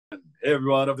Hey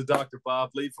everyone, I'm the Dr. Bob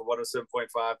Lee from 107.5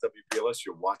 WPLS.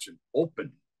 You're watching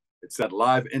Open. It's that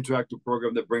live interactive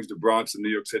program that brings the Bronx and New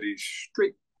York City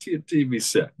straight to your TV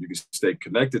set. You can stay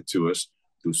connected to us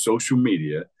through social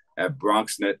media at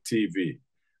BronxNet TV.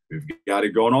 We've got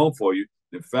it going on for you.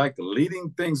 In fact,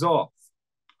 leading things off,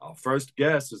 our first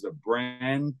guest is a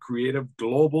brand creative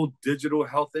global digital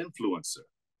health influencer.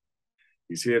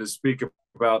 He's here to speak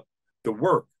about the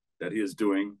work that he is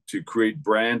doing to create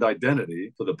brand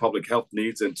identity for the public health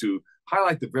needs and to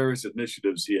highlight the various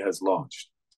initiatives he has launched.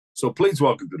 So please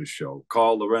welcome to the show,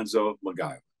 Carl Lorenzo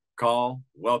McIver. Carl,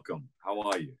 welcome. How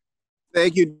are you?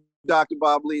 Thank you, Dr.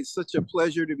 Bob Lee. It's such a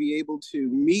pleasure to be able to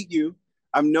meet you.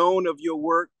 I've known of your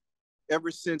work ever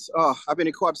since, I've been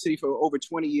in Co-op City for over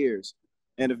 20 years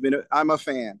and I'm a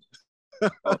fan.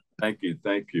 Oh, thank you.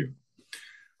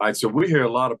 All right, so we hear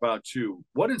a lot about you.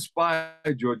 What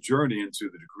inspired your journey into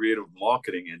the creative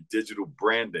marketing and digital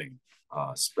branding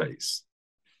space?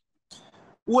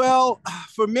 Well,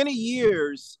 for many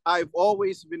years, I've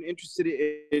always been interested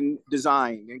in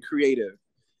design and creative.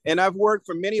 And I've worked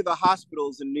for many of the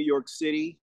hospitals in New York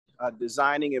City,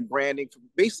 designing and branding for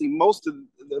basically most of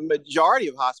the majority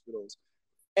of hospitals.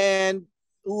 And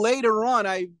later on,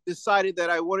 I decided that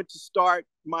I wanted to start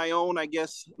my own,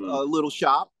 little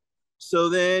shop. So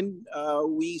then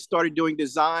we started doing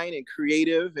design and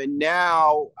creative, and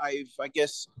now a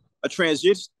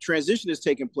transition has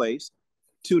taken place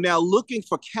to now looking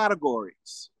for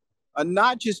categories,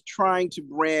 not just trying to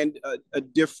brand a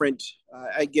different,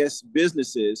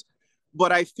 businesses,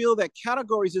 but I feel that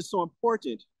categories is so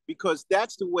important because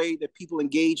that's the way that people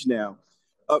engage now.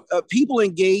 People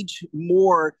engage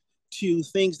more to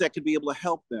things that could be able to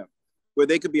help them, where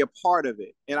they could be a part of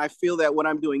it. And I feel that what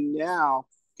I'm doing now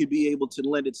could be able to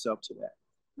lend itself to that.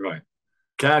 Right.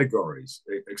 Categories.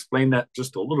 Explain that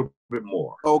just a little bit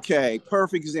more. Okay,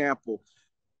 perfect example.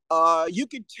 You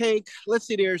could take, let's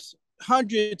say there's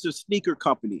hundreds of sneaker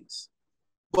companies,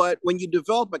 but when you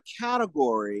develop a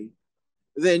category,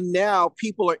 then now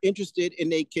people are interested and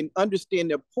they can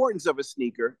understand the importance of a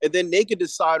sneaker, and then they can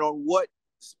decide on what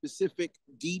specific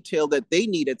detail that they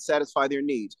need to satisfy their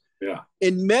needs. Yeah.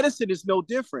 In medicine, it's no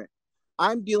different.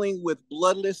 I'm dealing with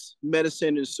bloodless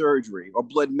medicine and surgery or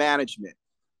blood management.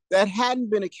 That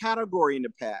hadn't been a category in the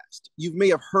past. You may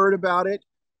have heard about it.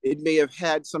 It may have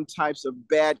had some types of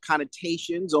bad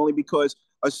connotations only because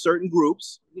of certain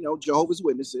groups, Jehovah's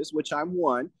Witnesses, which I'm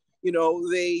one,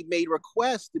 they made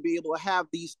requests to be able to have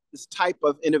this type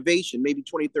of innovation maybe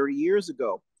 20, 30 years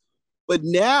ago. But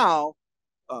now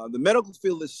the medical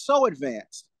field is so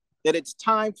advanced that it's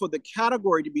time for the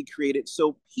category to be created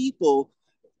so people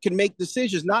can make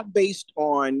decisions not based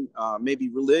on maybe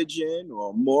religion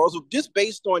or morals, or just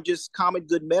based on just common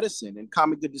good medicine and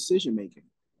common good decision making.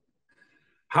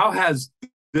 How has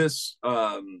this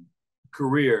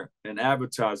career in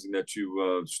advertising that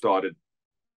you started,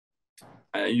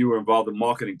 and you were involved in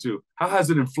marketing too, how has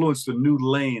it influenced the new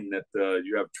lane that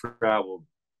you have traveled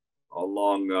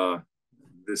along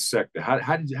this sector?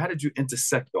 How did you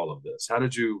intersect all of this? How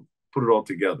did you put it all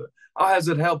together? How has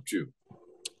it helped you?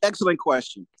 Excellent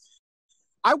question.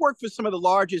 I work for some of the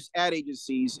largest ad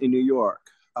agencies in New York,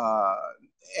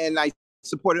 and I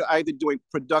supported either doing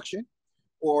production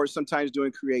or sometimes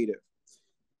doing creative.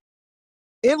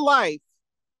 In life,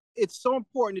 it's so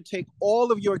important to take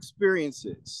all of your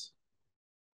experiences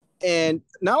and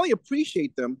not only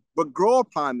appreciate them, but grow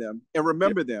upon them and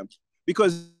remember them.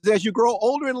 Because as you grow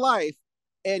older in life,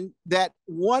 and that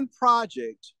one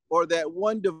project or that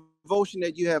one devotion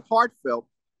that you have heartfelt,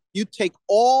 you take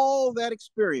all that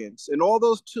experience and all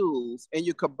those tools and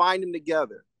you combine them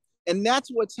together. And that's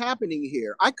what's happening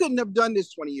here. I couldn't have done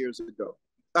this 20 years ago.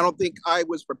 I don't think I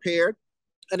was prepared.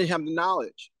 I didn't have the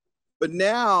knowledge. But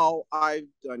now I've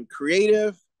done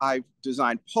creative. I've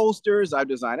designed posters. I've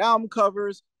designed album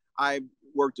covers. I've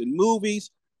worked in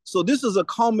movies. So this is a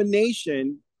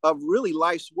culmination of really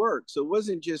life's work. So it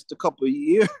wasn't just a couple of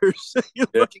years. You're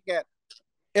looking at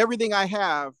everything I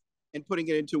have and putting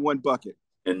it into one bucket.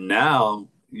 And now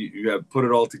you have put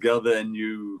it all together and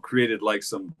you created like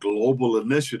some global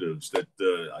initiatives that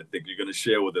I think you're going to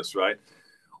share with us, right?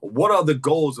 What are the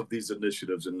goals of these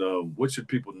initiatives, and what should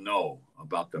people know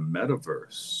about the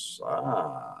metaverse?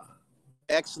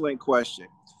 Excellent question.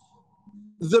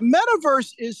 The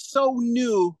metaverse is so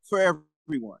new for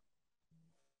everyone.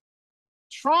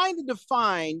 Trying to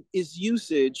define its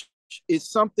usage is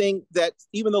something that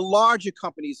even the larger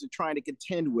companies are trying to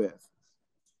contend with.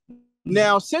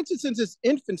 Now, since it's in its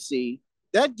infancy,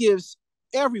 that gives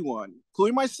everyone,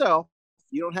 including myself,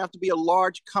 you don't have to be a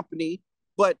large company,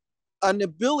 but an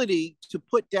ability to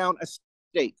put down a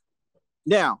stake.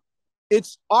 Now,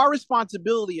 It's our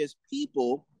responsibility as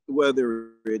people, whether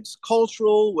it's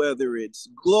cultural, whether it's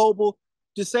global,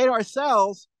 to say to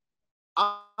ourselves,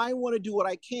 I want to do what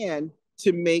I can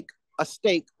to make a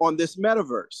stake on this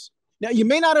metaverse. Now, you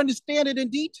may not understand it in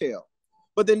detail,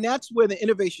 but then that's where the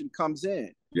innovation comes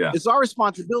in. Yeah. It's our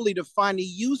responsibility to find a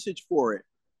usage for it.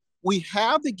 We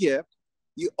have the gift.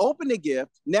 You open the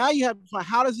gift. Now you have to find,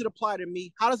 how does it apply to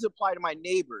me? How does it apply to my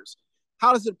neighbors?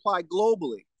 How does it apply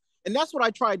globally? And that's what I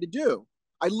tried to do.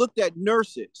 I looked at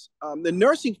nurses. The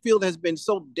nursing field has been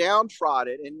so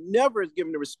downtrodden and never is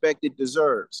given the respect it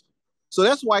deserves. So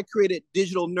that's why I created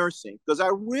digital nursing, because I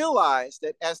realized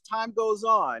that as time goes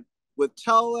on with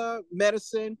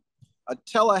telemedicine,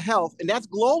 telehealth, and that's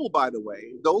global, by the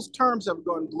way, those terms have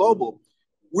gone global,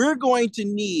 we're going to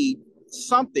need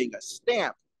something, a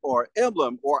stamp or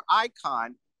emblem or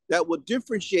icon that will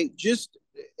differentiate just,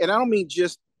 and I don't mean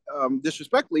just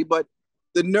disrespectfully, but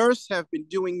the nurse have been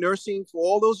doing nursing for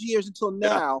all those years until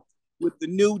now with the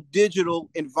new digital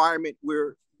environment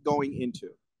we're going into.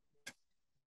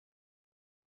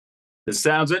 It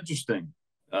sounds interesting.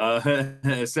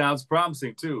 It sounds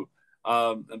promising too.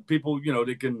 And people, you know,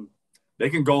 they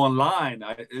can go online.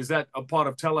 Is that a part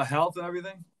of telehealth and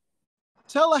everything?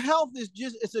 Telehealth is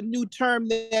just, it's a new term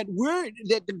that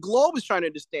the globe is trying to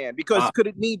understand, because could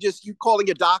it mean just you calling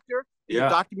a doctor and your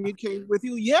doctor communicating with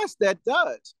you? Yes, that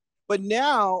does. But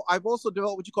now I've also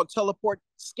developed what you call teleport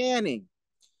scanning.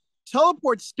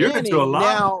 Teleport scanning. You're into a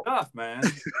lot of stuff, man.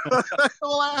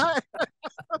 Well,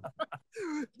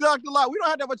 Dr. Lott, we don't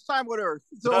have that much time on Earth.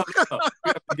 So, no.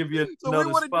 We have to give you so we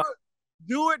want to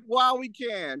do it while we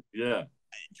can. Yeah.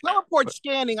 Teleport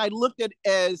scanning, I looked at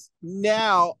as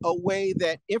now a way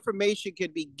that information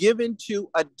can be given to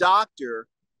a doctor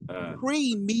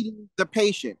pre-meeting the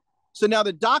patient. So now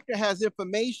the doctor has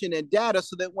information and data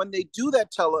so that when they do that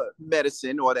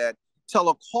telemedicine or that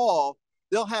telecall,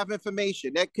 they'll have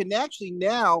information that can actually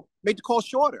now make the call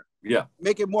shorter. Yeah.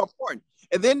 Make it more important.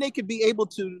 And then they could be able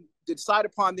to decide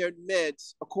upon their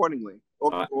meds accordingly. All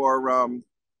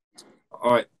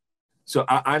right. So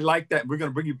I like that. We're going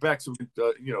to bring you back so we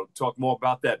can, talk more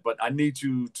about that. But I need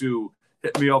you to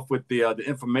hit me off with the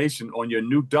information on your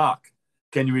new doc.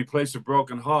 Can you replace a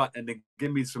broken heart? And then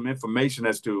give me some information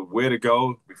as to where to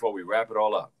go before we wrap it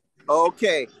all up.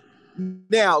 Okay.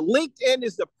 Now, LinkedIn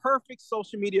is the perfect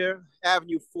social media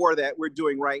avenue for that we're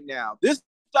doing right now. This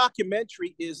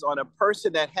documentary is on a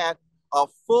person that had a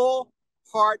full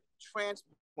heart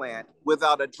transplant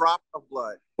without a drop of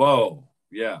blood. Whoa.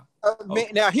 Yeah.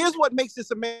 Now, here's what makes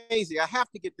this amazing. I have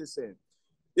to get this in.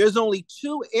 There's only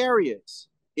 2 areas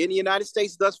in the United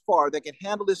States thus far that can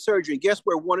handle this surgery. Guess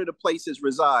where one of the places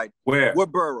reside? Where?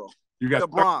 What borough? You got the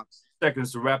Bronx.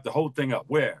 Seconds to wrap the whole thing up.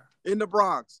 Where? In the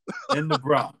Bronx. In the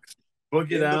Bronx.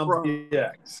 Boogie down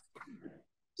PX.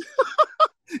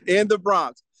 In the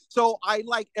Bronx. So I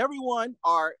like everyone.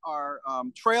 Our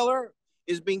trailer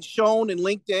is being shown in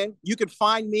LinkedIn. You can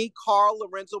find me, Carl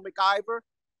Lorenzo McIver.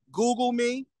 Google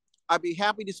me. I'd be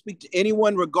happy to speak to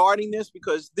anyone regarding this,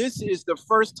 because this is the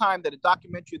first time that a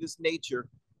documentary of this nature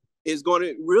is going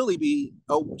to really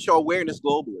show awareness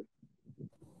globally.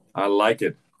 I like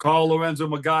it. Carl Lorenzo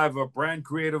McIver, brand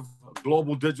creative,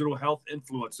 global digital health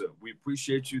influencer. We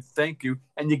appreciate you. Thank you.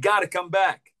 And you got to come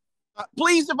back.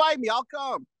 Please invite me. I'll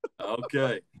come.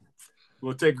 Okay.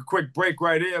 We'll take a quick break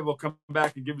right here. We'll come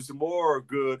back and give you some more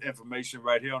good information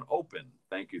right here on Open.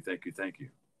 Thank you. Thank you. Thank you.